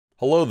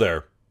Hello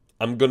there.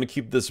 I'm going to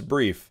keep this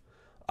brief.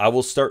 I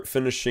will start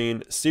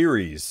finishing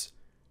series.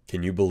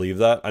 Can you believe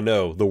that? I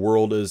know the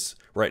world is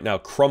right now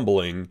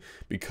crumbling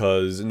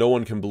because no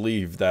one can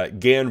believe that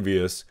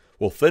Ganvious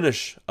will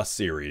finish a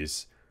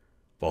series.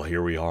 Well,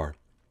 here we are.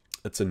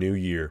 It's a new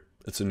year.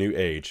 It's a new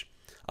age.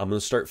 I'm going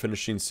to start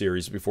finishing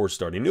series before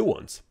starting new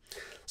ones.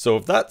 So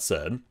with that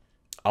said,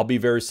 I'll be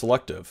very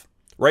selective.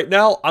 Right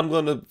now, I'm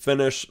going to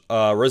finish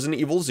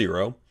Resident Evil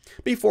 0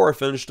 before I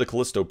finish the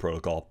Callisto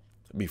Protocol,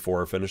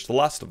 before I finish The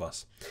Last of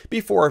Us,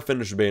 before I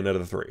finish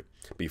Bayonetta 3,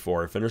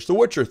 before I finish The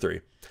Witcher 3,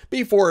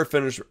 before I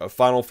finish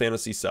Final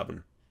Fantasy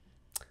 7.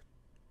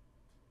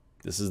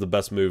 This is the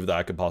best move that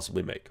I could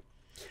possibly make.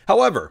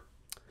 However,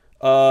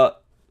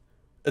 your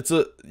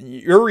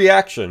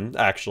reaction,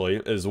 actually,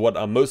 is what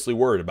I'm mostly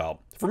worried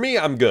about. For me,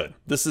 I'm good.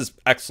 This is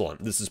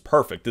excellent. This is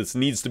perfect. This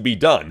needs to be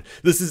done.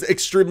 This is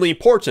extremely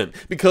important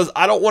because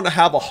I don't want to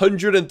have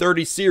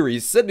 130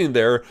 series sitting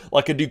there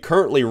like I do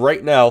currently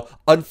right now,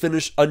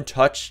 unfinished,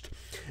 untouched,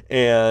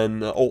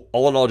 and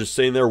all in all, just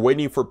sitting there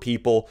waiting for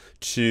people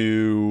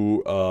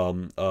to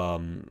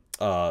spam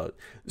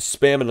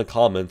in the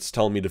comments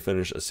telling me to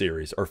finish a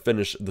series or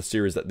finish the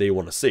series that they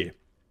want to see.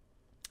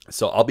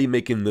 So I'll be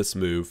making this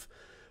move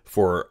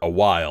for a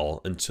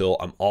while until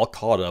I'm all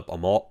caught up,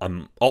 I'm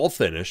all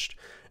finished,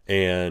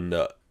 and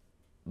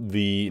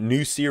the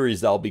new series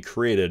that will be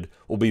created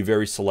will be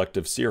very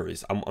selective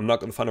series. I'm not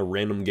going to find a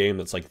random game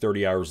that's like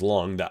 30 hours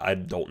long that I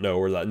don't know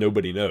or that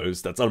nobody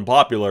knows, that's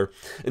unpopular,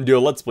 and do a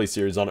Let's Play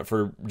series on it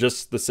for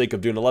just the sake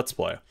of doing a Let's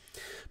Play.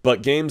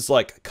 But games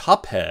like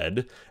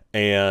Cuphead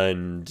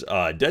and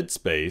Dead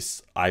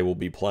Space, I will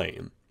be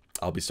playing.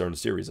 I'll be starting a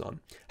series on.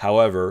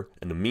 However,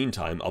 in the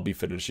meantime, I'll be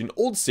finishing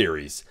old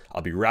series.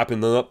 I'll be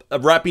wrapping them up.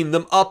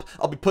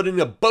 I'll be putting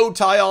a bow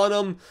tie on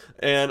them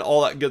and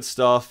all that good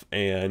stuff.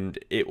 And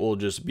it will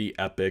just be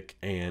epic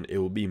and it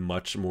will be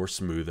much more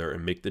smoother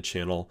and make the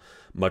channel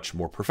much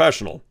more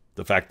professional.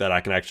 The fact that I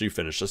can actually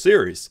finish a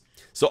series.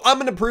 So I'm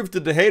going to prove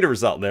to the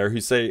haters out there who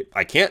say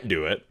I can't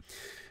do it,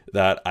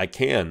 that I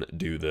can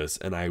do this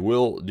and I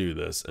will do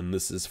this. And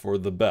this is for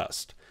the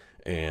best.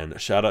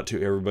 And shout out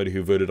to everybody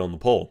who voted on the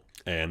poll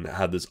and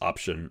had this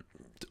option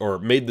or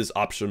made this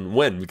option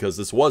win, because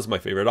this was my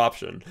favorite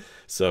option.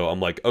 So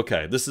I'm like,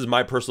 okay, this is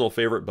my personal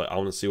favorite, but I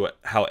want to see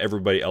how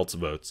everybody else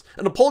votes.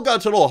 And the poll got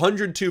a total of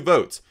 102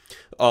 votes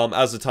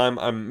as the time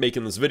I'm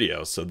making this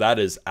video. So that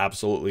is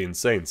absolutely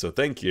insane. So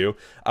thank you.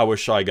 I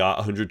wish I got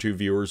 102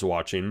 viewers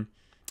watching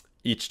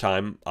each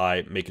time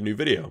I make a new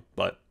video,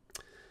 but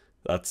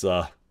that's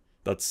the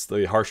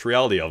harsh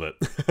reality of it.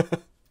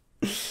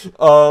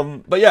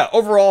 But yeah,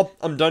 overall,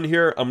 I'm done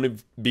here. I'm going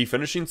to be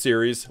finishing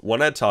series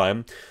one at a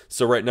time.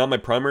 So right now, my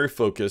primary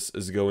focus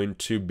is going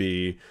to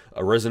be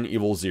Resident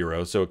Evil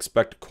 0. So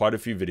expect quite a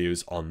few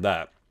videos on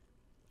that.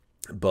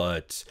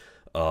 But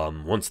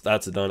once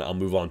that's done, I'll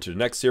move on to the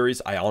next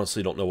series. I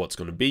honestly don't know what's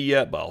going to be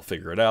yet, but I'll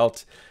figure it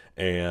out.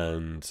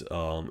 And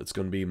it's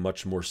going to be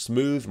much more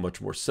smooth,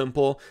 much more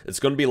simple. It's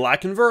going to be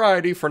lacking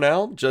variety for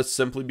now, just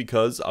simply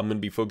because I'm going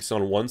to be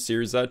focusing on one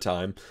series at a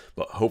time.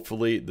 But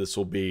hopefully this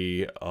will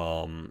be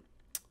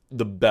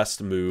the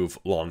best move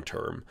long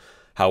term.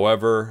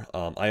 However,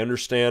 I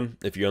understand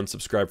if you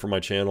unsubscribe from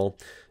my channel,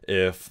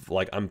 if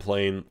like I'm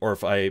playing, or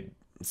if I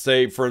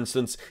say, for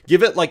instance,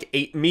 give it like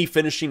me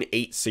finishing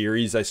 8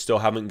 series, I still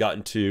haven't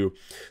gotten to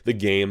the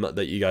game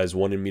that you guys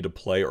wanted me to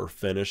play or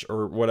finish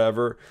or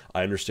whatever.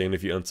 I understand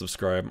if you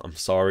unsubscribe. I'm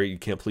sorry, you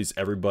can't please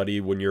everybody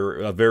when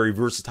you're a very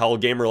versatile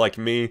gamer like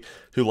me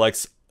who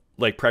likes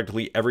like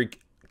practically every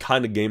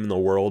kind of game in the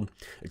world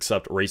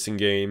except racing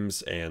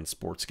games and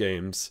sports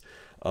games.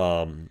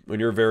 When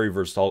you're a very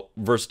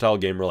versatile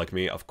gamer like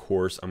me, of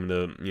course, I'm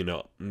going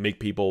to, make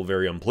people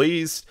very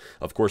unpleased.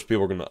 Of course,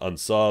 people are going to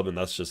unsub, and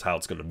that's just how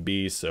it's going to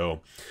be. So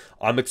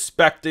I'm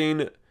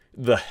expecting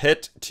the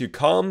hit to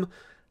come.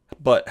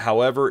 But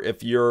however,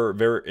 if you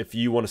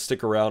want to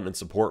stick around and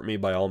support me,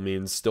 by all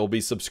means, still be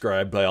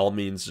subscribed. By all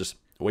means, just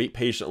wait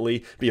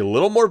patiently, be a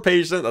little more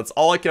patient. That's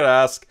all I can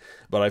ask.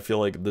 But I feel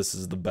like this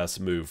is the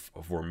best move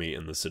for me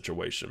in this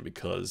situation,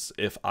 because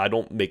if I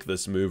don't make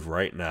this move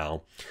right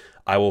now,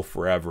 I will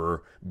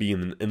forever be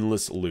in an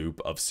endless loop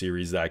of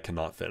series that I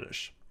cannot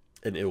finish,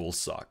 and it will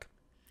suck.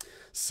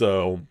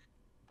 So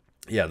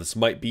yeah, this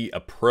might be a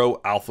pro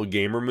alpha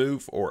gamer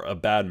move or a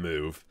bad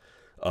move.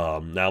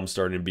 Now I'm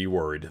starting to be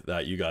worried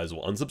that you guys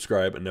will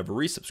unsubscribe and never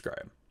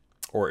resubscribe.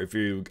 Or if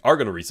you are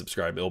going to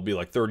resubscribe, it'll be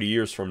like 30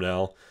 years from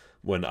now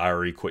when I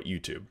already quit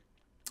YouTube.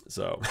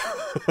 So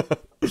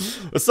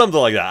something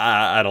like that.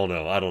 I don't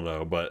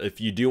know. But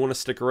if you do want to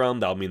stick around,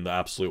 that'll mean the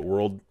absolute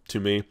world to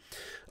me.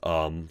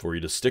 For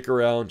you to stick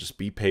around, just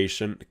be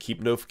patient,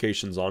 keep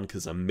notifications on,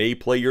 because I may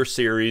play your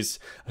series.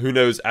 Who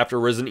knows, after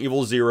Resident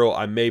Evil 0,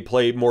 I may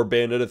play more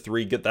Bayonetta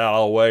 3, get that out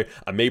of the way.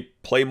 I may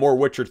play more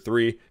Witcher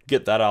 3,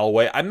 get that out of the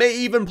way. I may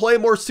even play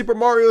more Super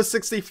Mario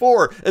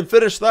 64 and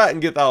finish that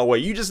and get that out of the way.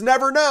 You just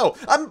never know.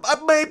 I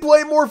may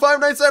play more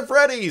Five Nights at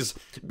Freddy's,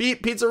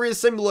 beat Pizzeria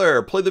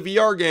Simulator, play the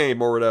VR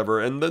game or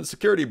whatever, and then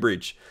Security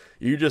Breach.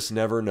 You just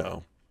never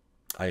know.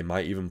 I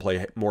might even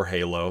play more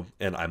Halo,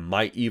 and I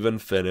might even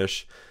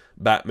finish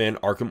Batman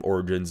Arkham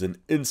Origins and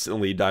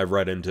instantly dive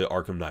right into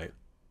Arkham Knight.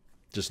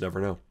 Just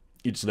never know.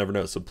 You just never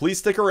know. So please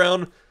stick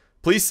around.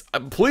 Please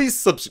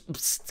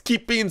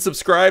keep being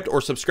subscribed,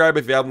 or subscribe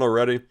if you haven't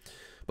already.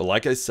 But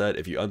like I said,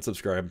 if you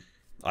unsubscribe,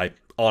 I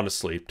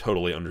honestly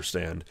totally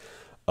understand.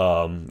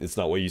 It's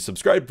not what you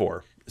subscribe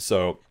for.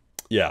 So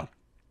yeah.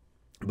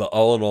 But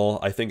all in all,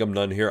 I think I'm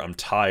done here. I'm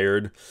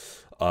tired.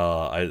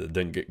 I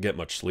didn't get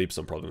much sleep,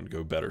 so I'm probably going to go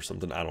to bed or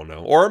something. I don't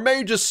know. Or I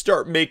may just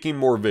start making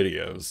more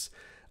videos.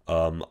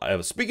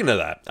 Speaking of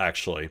that,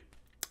 actually,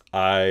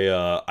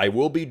 I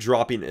will be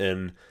dropping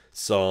in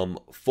some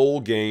full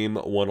game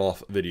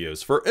one-off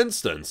videos. For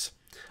instance,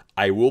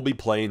 I will be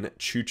playing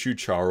Choo Choo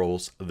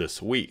Charles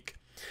this week.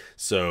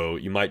 So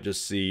you might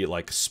just see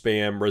like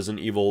spam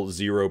Resident Evil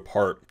 0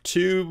 Part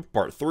 2,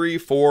 Part 3,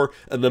 4,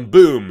 and then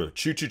boom,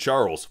 Choo Choo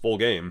Charles, full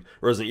game.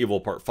 Resident Evil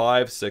Part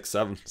 5, 6,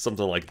 7,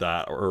 something like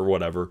that, or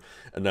whatever.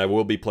 And I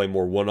will be playing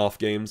more one-off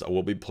games. I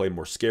will be playing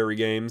more scary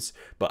games,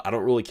 but I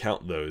don't really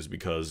count those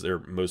because they're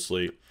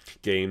mostly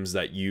games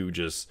that you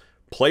just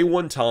play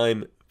one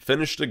time,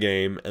 finish the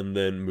game, and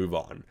then move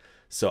on.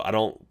 So I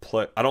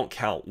don't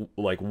count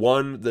like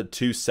 1 to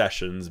 2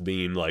 sessions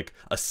being like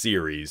a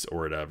series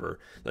or whatever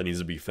that needs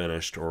to be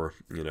finished or,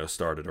 you know,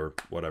 started or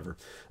whatever.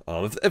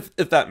 If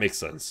that makes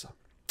sense.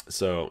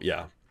 So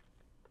yeah.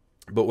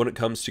 But when it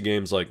comes to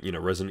games like, you know,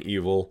 Resident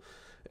Evil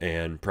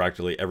and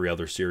practically every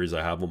other series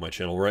I have on my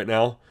channel right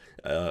now,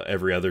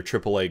 every other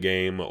AAA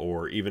game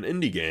or even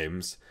indie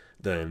games,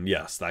 then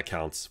yes, that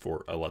counts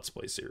for a Let's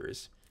Play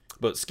series.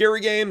 But scary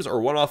games or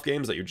one-off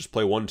games that you just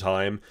play one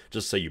time,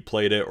 just say you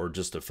played it, or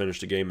just to finish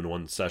the game in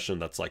one session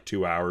that's like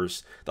 2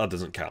 hours, that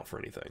doesn't count for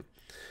anything.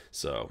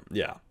 So,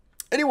 yeah.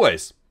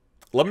 Anyways,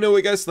 let me know what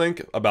you guys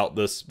think about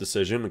this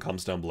decision in the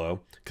comments down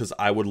below, because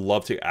I would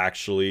love to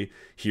actually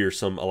hear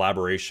some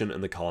elaboration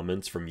in the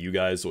comments from you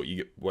guys,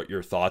 what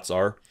your thoughts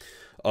are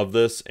of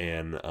this,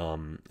 and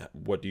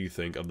what do you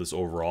think of this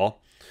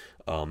overall.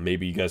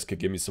 Maybe you guys could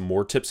give me some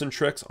more tips and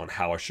tricks on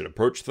how I should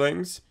approach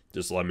things.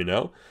 Just let me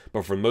know.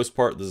 But for the most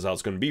part, this is how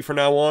it's going to be from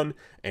now on.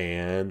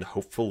 And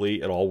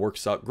hopefully it all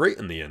works out great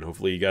in the end.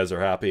 Hopefully you guys are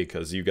happy,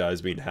 because you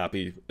guys being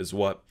happy is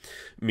what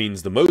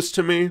means the most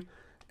to me.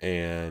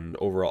 And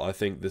overall, I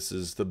think this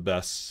is the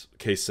best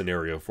case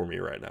scenario for me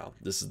right now.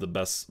 This is the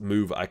best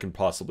move I can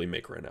possibly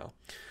make right now.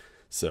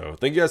 So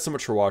thank you guys so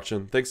much for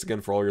watching. Thanks again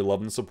for all your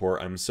love and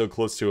support. I'm so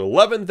close to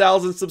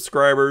 11,000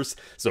 subscribers.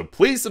 So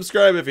please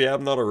subscribe if you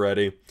have not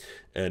already.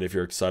 And if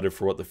you're excited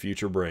for what the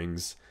future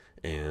brings.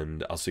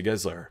 And I'll see you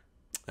guys there.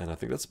 And I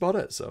think that's about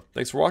it. So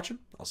thanks for watching.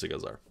 I'll see you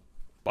guys there.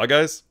 Bye,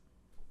 guys.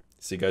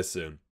 See you guys soon.